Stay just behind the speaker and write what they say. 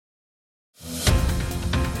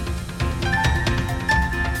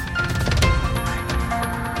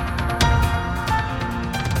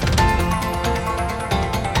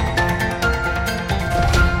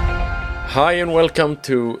Hi and welcome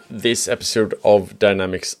to this episode of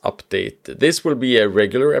Dynamics Update. This will be a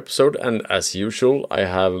regular episode, and as usual, I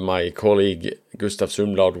have my colleague Gustav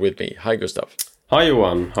Sundblad with me. Hi, Gustav. Hi,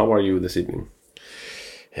 Johan. How are you this evening?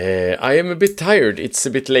 I am a bit tired. It's a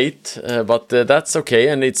bit late, but that's okay.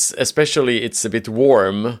 And it's a bit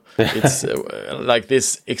warm. It's like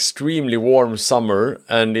this extremely warm summer,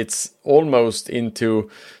 and it's almost into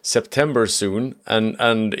September soon,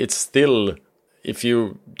 and it's still, if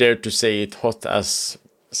you dare to say it, hot as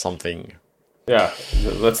something. Yeah,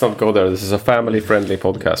 let's not go there. This is a family-friendly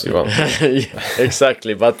podcast, Johan. Yeah,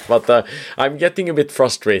 exactly, but I'm getting a bit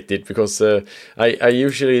frustrated because I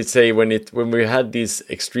usually say when we had these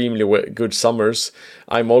extremely good summers,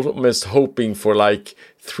 I'm almost hoping for like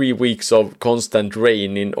 3 weeks of constant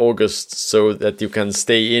rain in August so that you can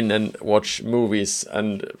stay in and watch movies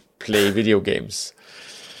and play video games.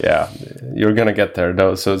 Yeah, you're gonna get there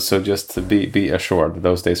though. So just be assured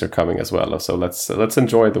those days are coming as well. So let's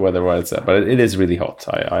enjoy the weather while it's at. But it is really hot.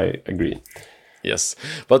 I agree. Yes,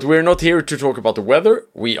 but we're not here to talk about the weather.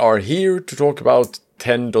 We are here to talk about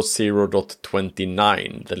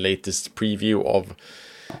 10.0.29, the latest preview of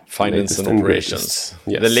finance and operations.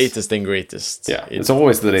 Yes. The latest and greatest. Yeah, it's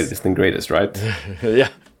always the latest and greatest, right? Yeah.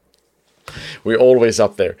 We're always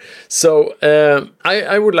up there. So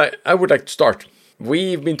I would like to start.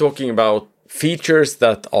 We've been talking about features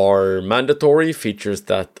that are mandatory, features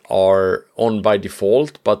that are on by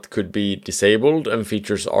default but could be disabled, and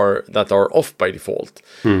features that are off by default.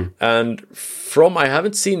 And I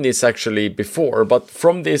haven't seen this actually before, but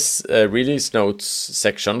from this release notes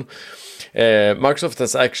section, Microsoft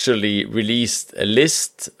has actually released a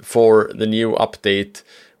list for the new update,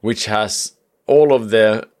 which has all of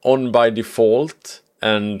the on by default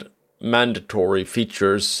and mandatory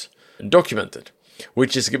features documented,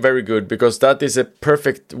 which is very good because that is a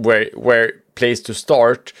perfect place to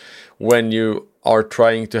start when you are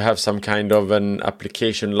trying to have some kind of an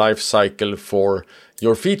application life cycle for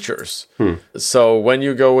your features. So when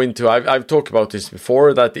you go into, I've talked about this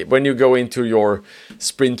before, that when you go into your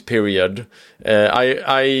sprint period,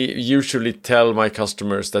 I usually tell my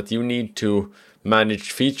customers that you need to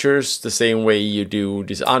manage features the same way you do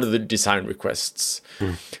this under the design requests.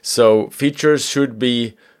 So features should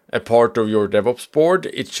be a part of your DevOps board.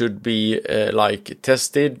 It should be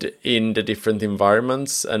tested in the different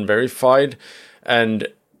environments and verified, and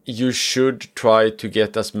you should try to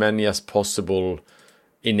get as many as possible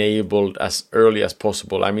enabled as early as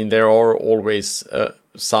possible. I mean, there are always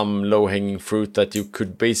some low-hanging fruit that you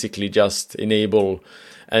could basically just enable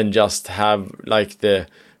and just have like the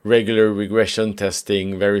regular regression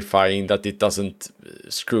testing verifying that it doesn't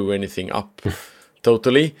screw anything up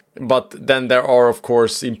totally. But then there are, of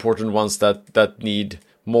course, important ones that need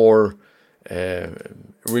more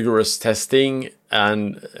rigorous testing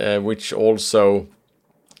and which also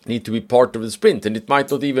need to be part of the sprint. And it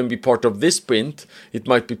might not even be part of this sprint. It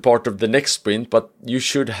might be part of the next sprint, but you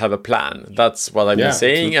should have a plan. That's what I've been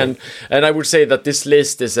saying. Absolutely. And I would say that this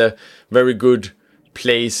list is a very good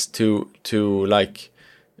place to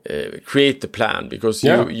create the plan, because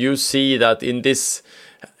you see that in this,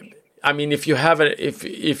 I mean, if you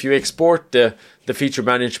export the feature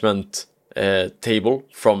management table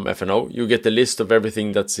from F&O, you get a list of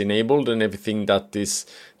everything that's enabled and everything that is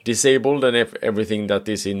disabled and everything that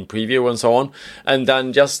is in preview and so on. And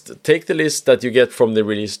then just take the list that you get from the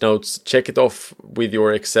release notes, check it off with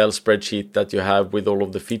your Excel spreadsheet that you have with all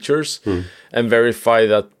of the features, and verify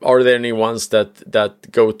that are there any ones that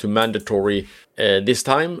go to mandatory this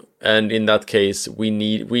time. And in that case,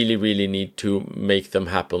 we really need to make them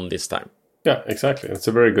happen this time. Yeah, exactly. It's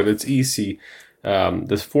it's easy.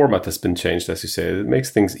 This format has been changed, as you say. It makes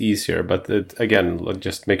things easier, but again,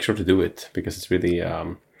 just make sure to do it, because it's really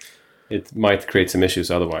it might create some issues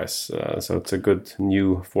otherwise. So it's a good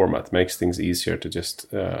new format. Makes things easier to just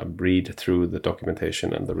read through the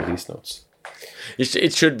documentation and the release notes.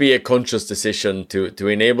 It should be a conscious decision to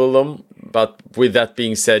enable them, but with that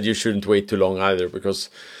being said, you shouldn't wait too long either, because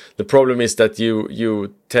the problem is that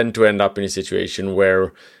you tend to end up in a situation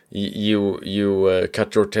where you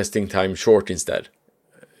cut your testing time short instead.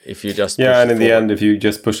 If you just and in the end, if you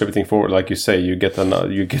just push everything forward, like you say, you get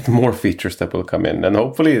more features that will come in, and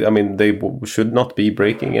hopefully, I mean, they should not be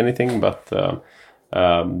breaking anything, but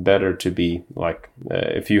better to be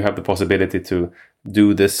if you have the possibility to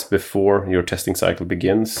do this before your testing cycle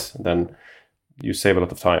begins, then you save a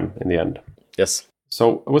lot of time in the end. Yes.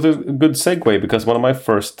 So with a good segue, because my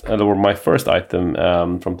first item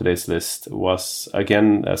from today's list was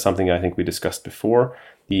again something I think we discussed before,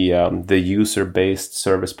 the user-based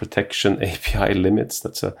service protection API limits.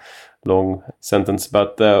 That's a long sentence,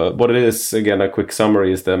 but what it is, again, a quick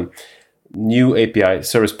summary is new API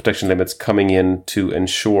service protection limits coming in to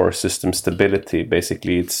ensure system stability.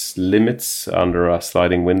 Basically, it's limits under a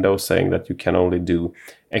sliding window saying that you can only do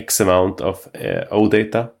X amount of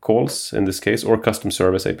OData calls in this case, or custom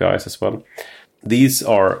service APIs as well. These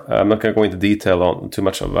are, I'm not going to go into detail on too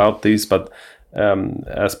much about these, but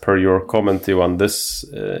as per your comment, Johan, this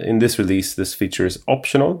in this release, this feature is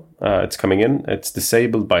optional. It's coming in. It's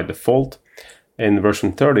disabled by default in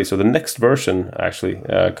version 30. So the next version, actually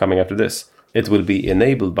coming after this, it will be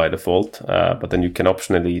enabled by default, but then you can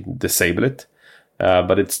optionally disable it.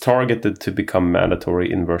 But it's targeted to become mandatory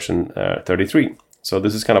in version 33. So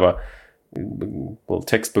this is kind of a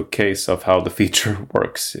textbook case of how the feature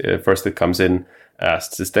works. First, it comes in as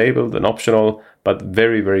disabled and optional, but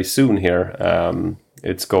very, very soon here,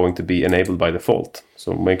 it's going to be enabled by default.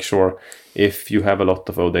 So make sure if you have a lot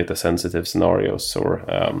of OData sensitive scenarios, or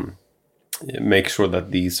make sure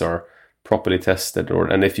that these are properly tested,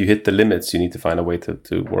 and if you hit the limits, you need to find a way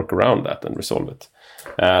to work around that and resolve it.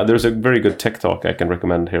 There's a very good tech talk I can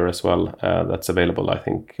recommend here as well. That's available, I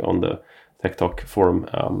think, on the Tech Talk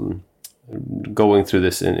forum, going through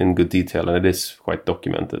this in good detail, and it is quite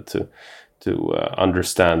documented to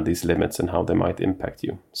understand these limits and how they might impact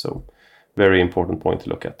you. So, very important point to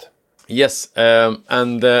look at. Yes,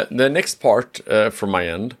 and the next part from my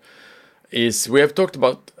end is we have talked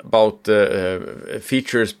about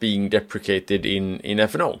features being deprecated in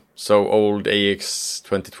FNO. So old AX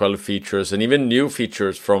 2012 features and even new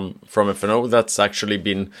features from FNO that's actually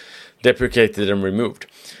been deprecated and removed.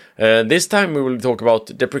 This time we will talk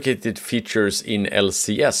about deprecated features in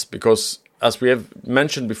LCS, because as we have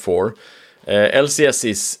mentioned before, LCS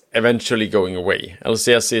is eventually going away.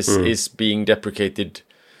 LCS is being deprecated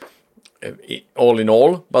all in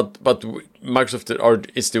all, but Microsoft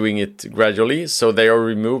is doing it gradually. So they are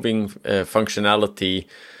removing functionality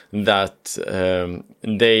that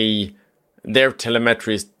their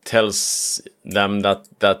telemetry tells them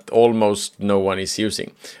that almost no one is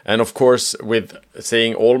using. And of course, with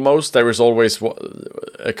saying almost, there is always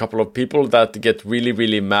a couple of people that get really,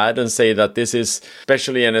 really mad and say that this is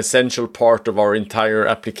especially an essential part of our entire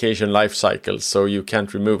application lifecycle, so you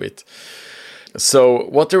can't remove it. So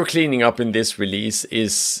what they're cleaning up in this release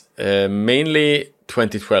is mainly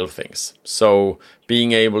 2012 things. So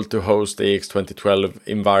being able to host AX 2012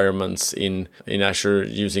 environments in Azure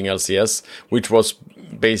using LCS, which was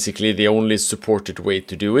basically the only supported way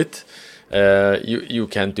to do it. You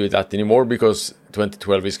can't do that anymore because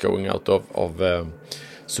 2012 is going out of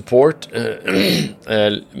support. There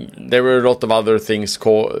were a lot of other things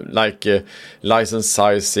like license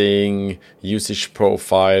sizing, usage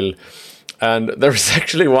profile. And there is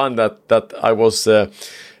actually one that I was a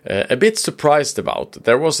bit surprised about.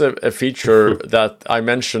 There was a feature that I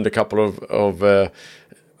mentioned a couple of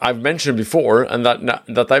I've mentioned before, and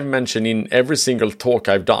that I've mentioned in every single talk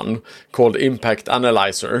I've done, called Impact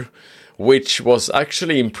Analyzer, which was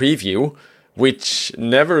actually in preview, which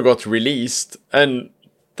never got released, and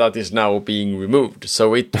that is now being removed.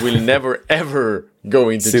 So it will never ever go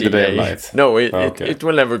into GA. No, it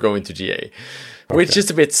will never go into GA. Which is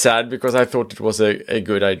a bit sad, because I thought it was a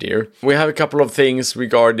good idea. We have a couple of things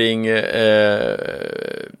regarding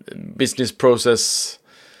business process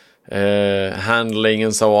handling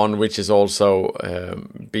and so on, which is also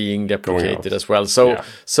being deprecated as well. So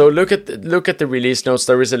look at the release notes.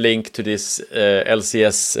 There is a link to this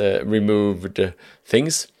LCS removed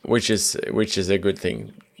things, which is a good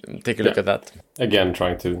thing. Take a look at that. Again,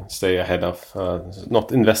 trying to stay ahead of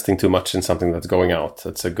not investing too much in something that's going out.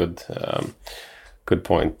 That's a good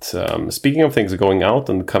point. Speaking of things going out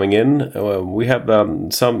and coming in, we have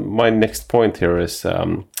my next point here is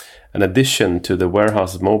an addition to the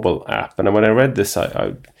Warehouse mobile app. And when I read this,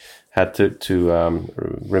 I had to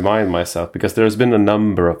remind myself, because there's been a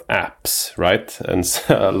number of apps, right? And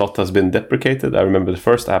a lot has been deprecated. I remember the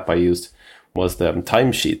first app I used was the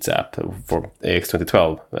Timesheets app for AX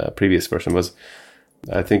 2012. Previous version was,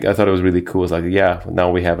 I thought it was really cool. It's like, yeah, now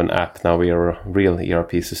we have an app. Now we are a real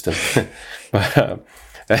ERP system.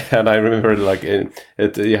 And I remember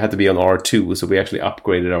you had to be on R2. So we actually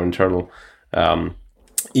upgraded our internal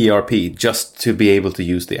ERP just to be able to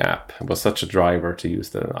use the app. It was such a driver to use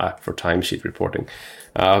the app for timesheet reporting.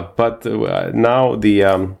 But now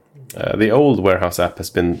the old Warehouse app has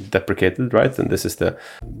been deprecated, right? And this is the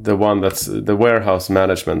one that's the Warehouse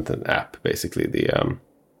management app, basically the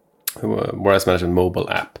Warehouse management mobile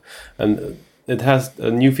app. And it has a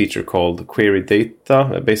new feature called Query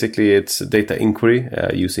Data. Basically, it's data inquiry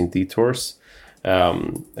using detours.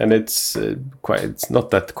 And it's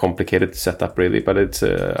not that complicated to set up, really, but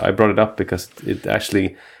I brought it up because it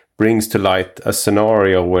actually brings to light a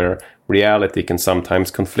scenario where reality can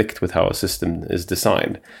sometimes conflict with how a system is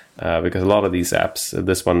designed, because a lot of these apps,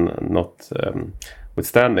 this one not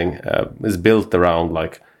withstanding, is built around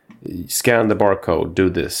like scan the barcode, do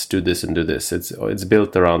this, and do this. It's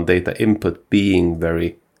built around data input being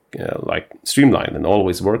very like streamlined and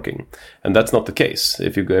always working, and that's not the case.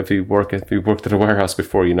 If you worked at a warehouse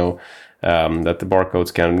before, you know that the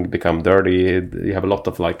barcodes can become dirty. You have a lot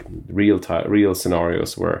of like real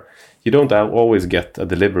scenarios where you don't always get a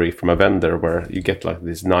delivery from a vendor where you get like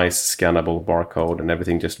this nice scannable barcode and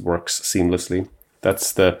everything just works seamlessly.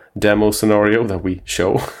 That's the demo scenario that we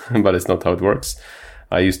show, but it's not how it works.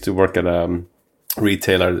 I used to work at a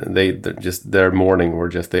retailer. Their morning were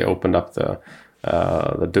just they opened up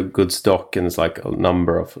the good stock, and it's like a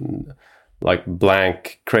number of like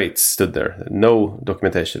blank crates stood there, no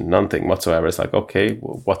documentation, nothing whatsoever. It's like, okay,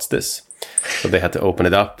 what's this? So they had to open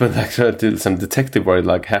it up and like do some detective work.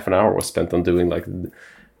 Like half an hour was spent on doing like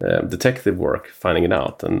detective work, finding it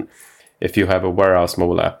out. And if you have a warehouse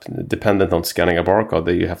mobile app dependent on scanning a barcode,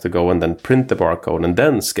 then you have to go and then print the barcode and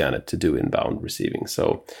then scan it to do inbound receiving.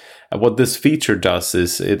 So what this feature does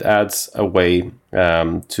is it adds a way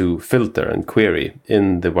to filter and query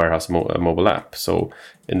in the warehouse mobile app. So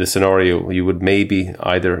in the scenario, you would maybe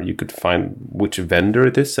you could find which vendor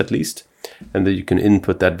it is at least, and then you can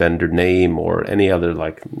input that vendor name or any other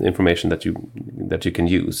like information that you can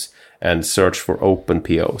use and search for open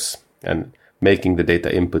POs and making the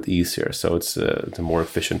data input easier. So it's a more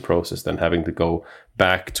efficient process than having to go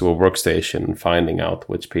back to a workstation and finding out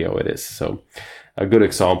which PO it is. So a good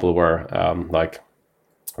example where like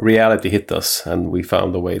reality hit us and we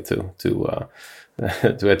found a way to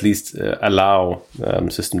at least allow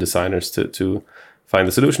system designers to find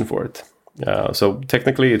a solution for it. So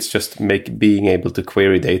technically it's just being able to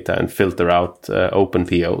query data and filter out open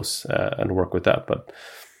POs and work with that. But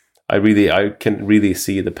I can really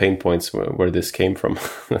see the pain points where this came from.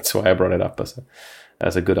 That's why I brought it up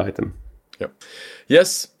as a good item. Yep.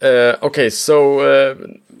 Yes. Okay. So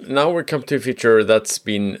now we come to a feature that's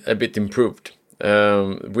been a bit improved.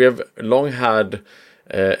 We have long had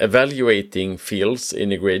evaluating fields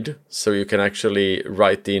in a grid, so you can actually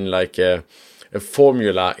write in like a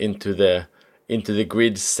formula into the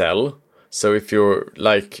grid cell. So if you're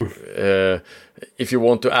like if you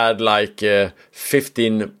want to add like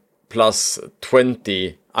 15 plus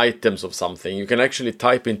 20 items of something, you can actually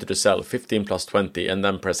type into the cell 15 plus 20 and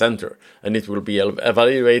then press enter, and it will be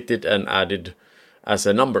evaluated and added as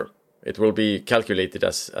a number. It will be calculated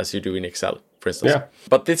as you do in Excel, for instance. Yeah.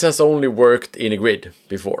 But this has only worked in a grid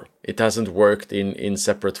before. It hasn't worked in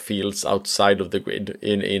separate fields outside of the grid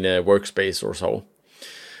in a workspace or so.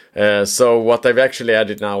 So what I've actually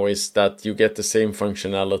added now is that you get the same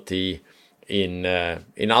functionality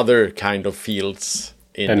in other kind of fields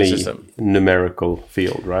in the system. Numerical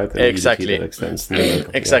field, right? Exactly.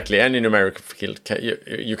 Exactly. Any numerical field.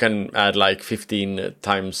 You can add like 15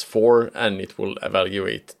 times 4 and it will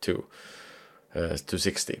evaluate to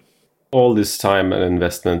 60. All this time and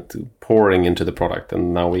investment pouring into the product,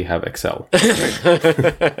 and now we have Excel.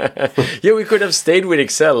 Yeah, we could have stayed with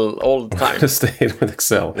Excel all the time. Stayed with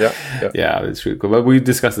Excel. Yeah, it's really cool. But we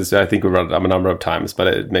discussed this, I think, a number of times. But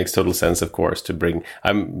it makes total sense, of course, to bring.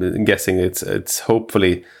 I'm guessing it's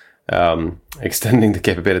hopefully extending the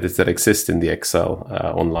capabilities that exist in the Excel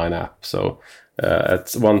online app. So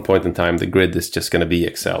at one point in time, the grid is just going to be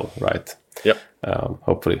Excel, right? Yep.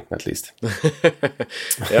 Hopefully, at least.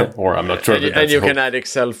 Yep. Or I'm not sure. And you can add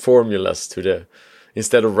Excel formulas to the.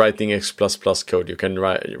 Instead of writing X++ code, you can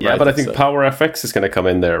write. Yeah, but I think PowerFX is going to come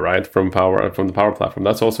in there, right? From the Power Platform.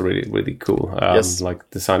 That's also really, really cool. Yes. Like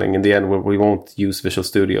designing in the end, we won't use Visual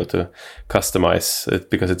Studio to customize it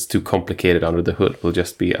because it's too complicated under the hood. We'll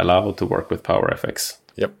just be allowed to work with PowerFX.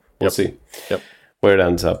 Yep. We'll see. Yep. Where it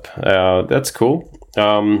ends up. That's cool.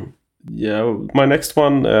 Yeah, my next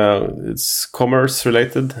one, it's commerce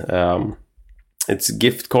related. It's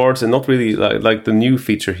gift cards, and not really like the new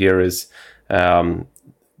feature here is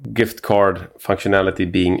gift card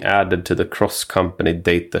functionality being added to the cross-company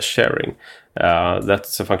data sharing.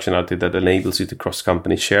 That's a functionality that enables you to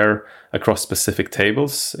cross-company share across specific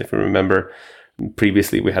tables. If you remember,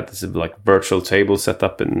 previously we had this like virtual table set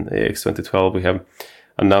up in AX 2012. We have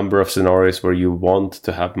a number of scenarios where you want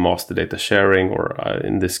to have master data sharing, or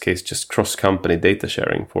in this case, just cross-company data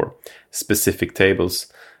sharing for specific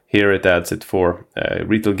tables. Here it adds it for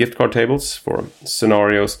retail gift card tables for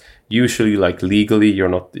scenarios. Usually, like legally, you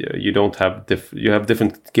don't have you have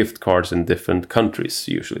different gift cards in different countries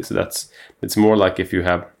usually. So it's more like if you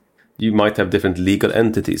might have different legal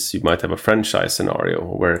entities. You might have a franchise scenario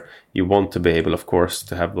where you want to be able, of course,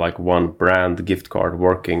 to have like one brand gift card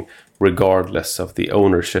working regardless of the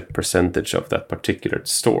ownership percentage of that particular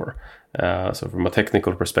store. So from a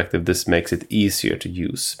technical perspective, this makes it easier to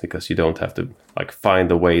use because you don't have to like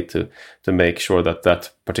find a way to make sure that that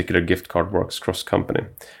particular gift card works cross-company.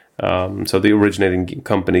 So the originating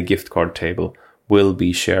company gift card table will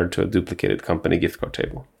be shared to a duplicated company gift card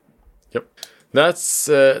table. Yep,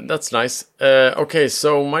 that's nice. Okay,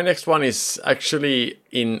 so my next one is actually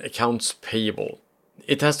in accounts payable.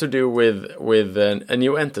 It has to do with a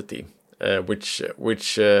new entity,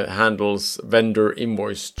 which handles vendor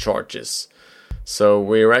invoice charges. So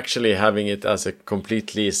we're actually having it as a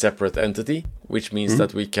completely separate entity, which means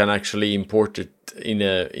that we can actually import it in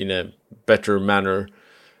a better manner,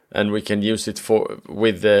 and we can use it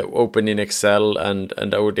with the open in Excel and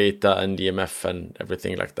OData and DMF and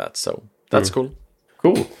everything like that. So that's cool.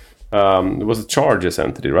 Cool. It was a charges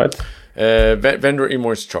entity, right? Vendor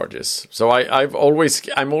invoice charges. So I'm always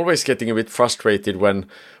getting a bit frustrated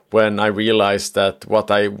when I realize that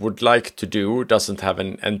what I would like to do doesn't have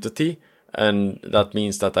an entity, and that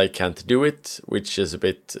means that I can't do it, which is a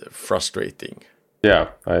bit frustrating. Yeah,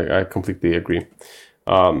 I completely agree.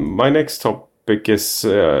 My next topic is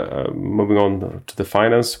moving on to the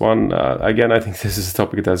finance one. Again, I think this is a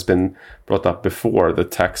topic that has been brought up before, the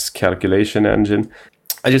tax calculation engine.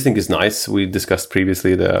 I just think it's nice. We discussed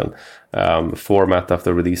previously the format of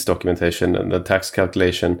the release documentation and the tax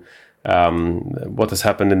calculation. What has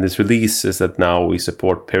happened in this release is that now we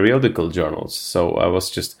support periodical journals. So I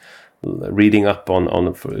was just reading up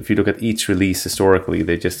on if you look at each release historically,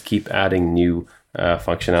 they just keep adding new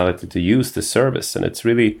functionality to use the service, and it's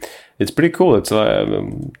pretty cool. It's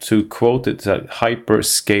to quote, it's a hyper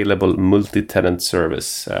scalable multi-tenant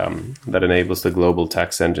service that enables the global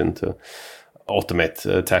tax engine to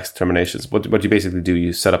automate tax determinations. What you basically do,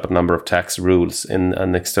 you set up a number of tax rules in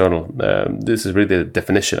an external. This is really the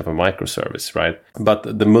definition of a microservice, right?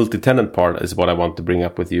 But the multi-tenant part is what I want to bring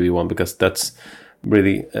up with you, Johan, because that's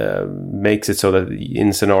really makes it so that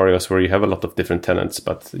in scenarios where you have a lot of different tenants,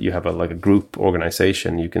 but you have a group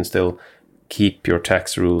organization, you can still keep your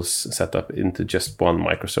tax rules set up into just one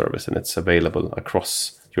microservice, and it's available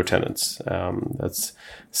across your tenants. That's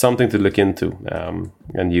something to look into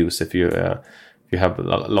and use if you have a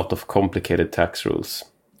lot of complicated tax rules.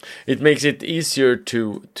 It makes it easier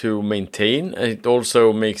to maintain, and it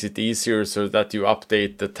also makes it easier so that you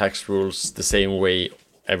update the tax rules the same way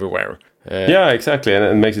everywhere. Yeah, exactly, and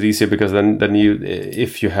it makes it easier because then you,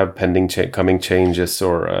 if you have pending coming changes,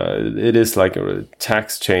 or it is like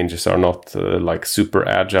tax changes are not like super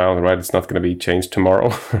agile, right? It's not going to be changed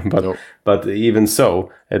tomorrow, but even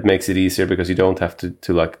so, it makes it easier because you don't have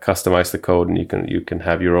to like customize the code, and you can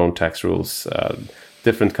have your own tax rules.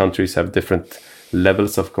 Different countries have different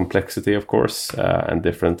levels of complexity, of course, and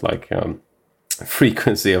different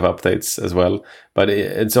frequency of updates as well, but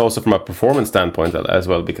it's also from a performance standpoint as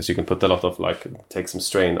well, because you can put a lot of take some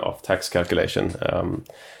strain off tax calculation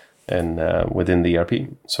and within the ERP.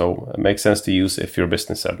 So it makes sense to use if your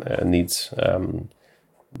business needs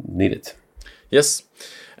need it. Yes.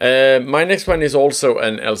 My next one is also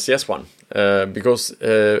an LCS one, because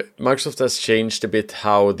Microsoft has changed a bit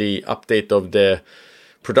how the update of the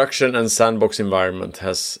production and sandbox environment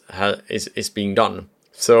is being done.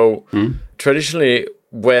 So traditionally,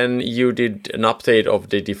 when you did an update of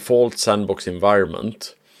the default sandbox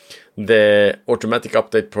environment, the automatic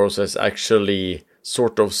update process actually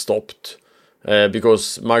sort of stopped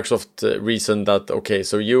because Microsoft reasoned that, okay,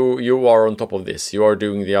 so you are on top of this, you are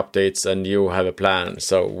doing the updates and you have a plan,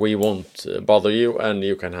 so we won't bother you and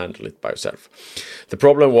you can handle it by yourself. The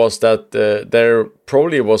problem was that there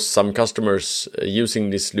probably was some customers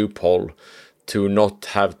using this loophole to not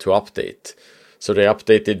have to update. So they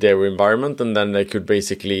updated their environment, and then they could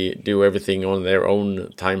basically do everything on their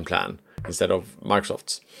own time plan instead of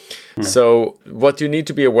Microsoft's. So what you need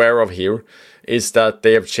to be aware of here is that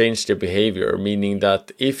they have changed their behavior, meaning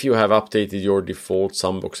that if you have updated your default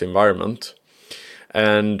sandbox environment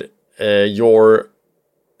and your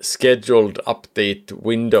scheduled update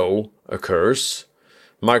window occurs,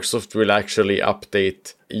 Microsoft will actually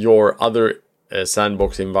update your other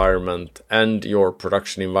sandbox environment and your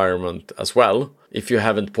production environment as well, if you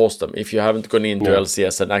haven't paused them, if you haven't gone into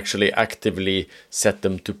LCS and actually actively set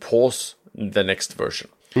them to pause the next version.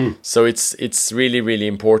 So it's really, really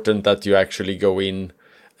important that you actually go in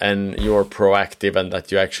and you're proactive and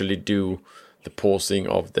that you actually do the pausing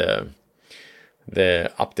of the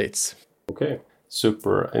updates. Okay,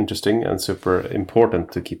 super interesting and super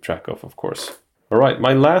important to keep track of course. All right,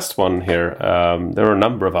 my last one here, there are a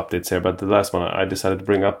number of updates here, but the last one I decided to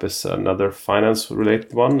bring up is another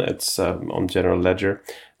finance-related one. It's on General Ledger.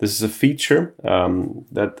 This is a feature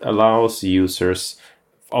that allows users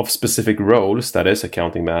of specific roles, that is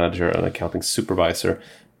accounting manager and accounting supervisor,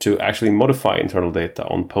 to actually modify internal data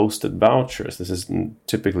on posted vouchers. This is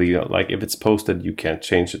typically like if it's posted, you can't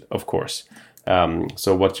change it, of course.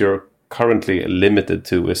 So what you're currently limited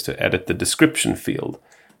to is to edit the description field.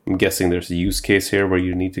 I'm guessing there's a use case here where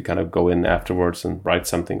you need to kind of go in afterwards and write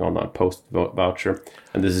something on a posted voucher.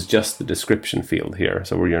 And this is just the description field here.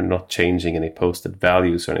 So where you're not changing any posted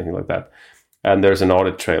values or anything like that. And there's an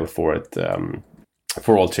audit trail for it,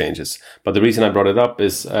 for all changes. But the reason I brought it up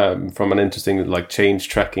is from an interesting like change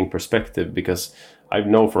tracking perspective, because I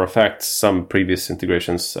know for a fact some previous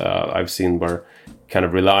integrations I've seen were kind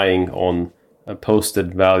of relying on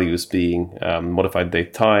posted values being modified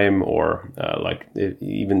date time, or like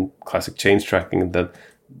even classic change tracking, that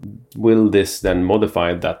will this then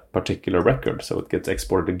modify that particular record so it gets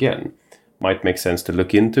exported again. Might make sense to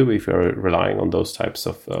look into if you're relying on those types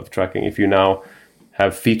of tracking. If you now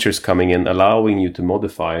have features coming in allowing you to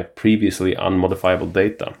modify previously unmodifiable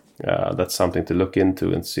data, that's something to look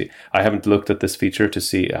into and see. I haven't looked at this feature to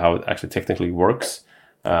see how it actually technically works,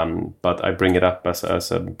 but I bring it up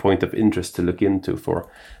as a point of interest to look into for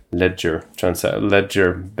ledger-based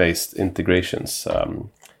integrations.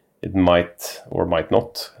 It might or might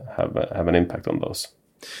not have an impact on those.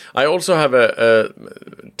 I also have a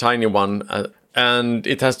tiny one, and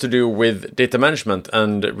it has to do with data management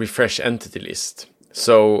and refresh entity list.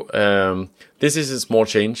 So this is a small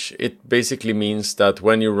change. It basically means that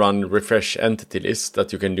when you run refresh entity list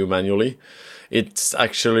that you can do manually, it's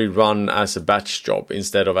actually run as a batch job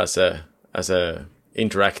instead of as a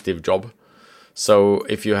interactive job. So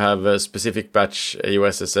if you have a specific batch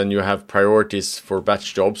AOSs and you have priorities for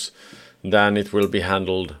batch jobs, then it will be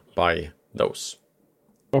handled by those.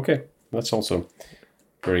 Okay, that's also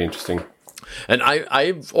very interesting. And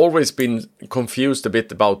I've always been confused a bit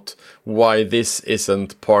about why this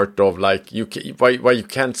isn't part of like why you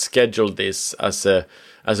can't schedule this as a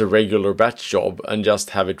regular batch job and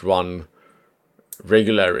just have it run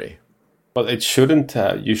regularly. Well, it shouldn't.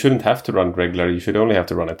 You shouldn't have to run regularly. You should only have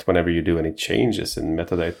to run it whenever you do any changes in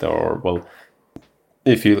metadata, or well,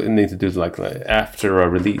 if you need to do it like after a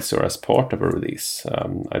release or as part of a release.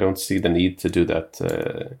 I don't see the need to do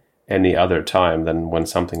that any other time than when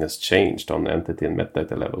something has changed on the entity and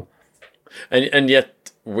metadata level. And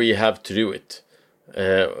yet we have to do it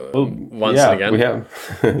once again. We have.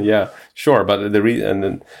 Yeah, sure, but and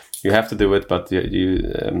then you have to do it, but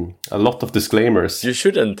you a lot of disclaimers. You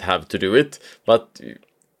shouldn't have to do it, but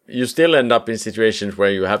you still end up in situations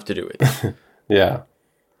where you have to do it. Yeah.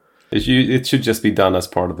 It should just be done as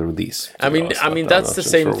part of the release. I mean that's the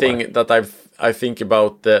same thing that I think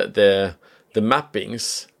about the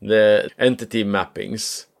mappings, the entity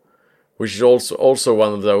mappings, which is also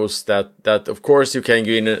one of those that of course you can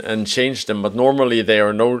go in and change them, but normally there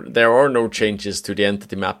are no changes to the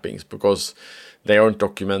entity mappings because they aren't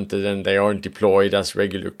documented and they aren't deployed as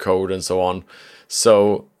regular code and so on.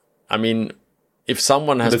 So I mean, if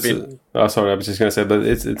someone has been... sorry, I was just going to say, but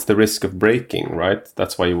it's the risk of breaking, right?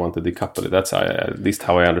 That's why you want to decouple it. That's at least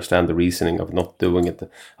how I understand the reasoning of not doing it.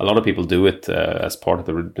 A lot of people do it as part of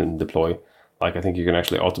the deploy. Like, I think you can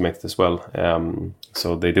actually automate it as well.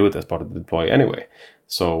 So they do it as part of the deploy anyway.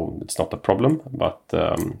 So it's not a problem. But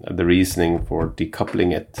the reasoning for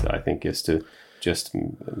decoupling it, I think, is to just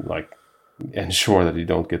like ensure that you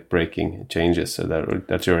don't get breaking changes, so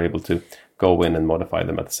that you're able to go in and modify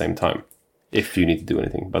them at the same time, if you need to do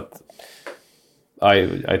anything. But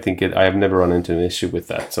I think I have never run into an issue with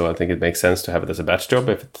that. So I think it makes sense to have it as a batch job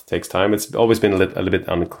if it takes time. It's always been a little bit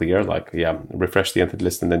unclear, like, refresh the entity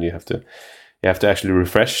list and then you have to actually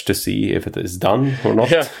refresh to see if it is done or not.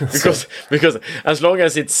 Yeah, because as long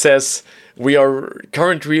as it says we are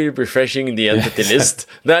currently refreshing the entity list,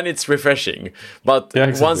 then it's refreshing. But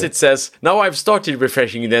once it says, now I've started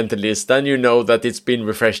refreshing the entity list, then you know that it's been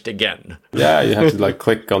refreshed again. Yeah, you have to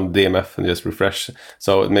click on DMF and just refresh.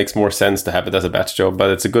 So it makes more sense to have it as a batch job,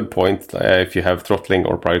 but it's a good point. If you have throttling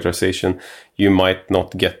or prioritization, you might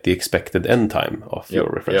not get the expected end time of your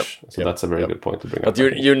refresh. So that's a very good point to bring up.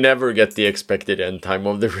 But you never get the expected end time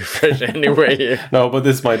of the refresh anyway. No, but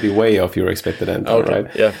this might be way off your expected end time,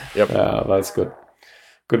 right? Yeah, yep. That's good.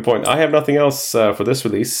 Good point. I have nothing else for this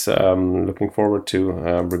release. Looking forward to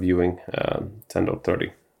reviewing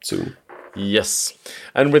 10.30 soon. Yes.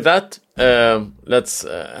 And with that, let's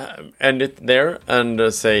end it there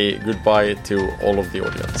and say goodbye to all of the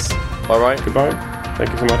audience. Bye-bye. Goodbye.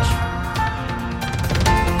 Thank you so much.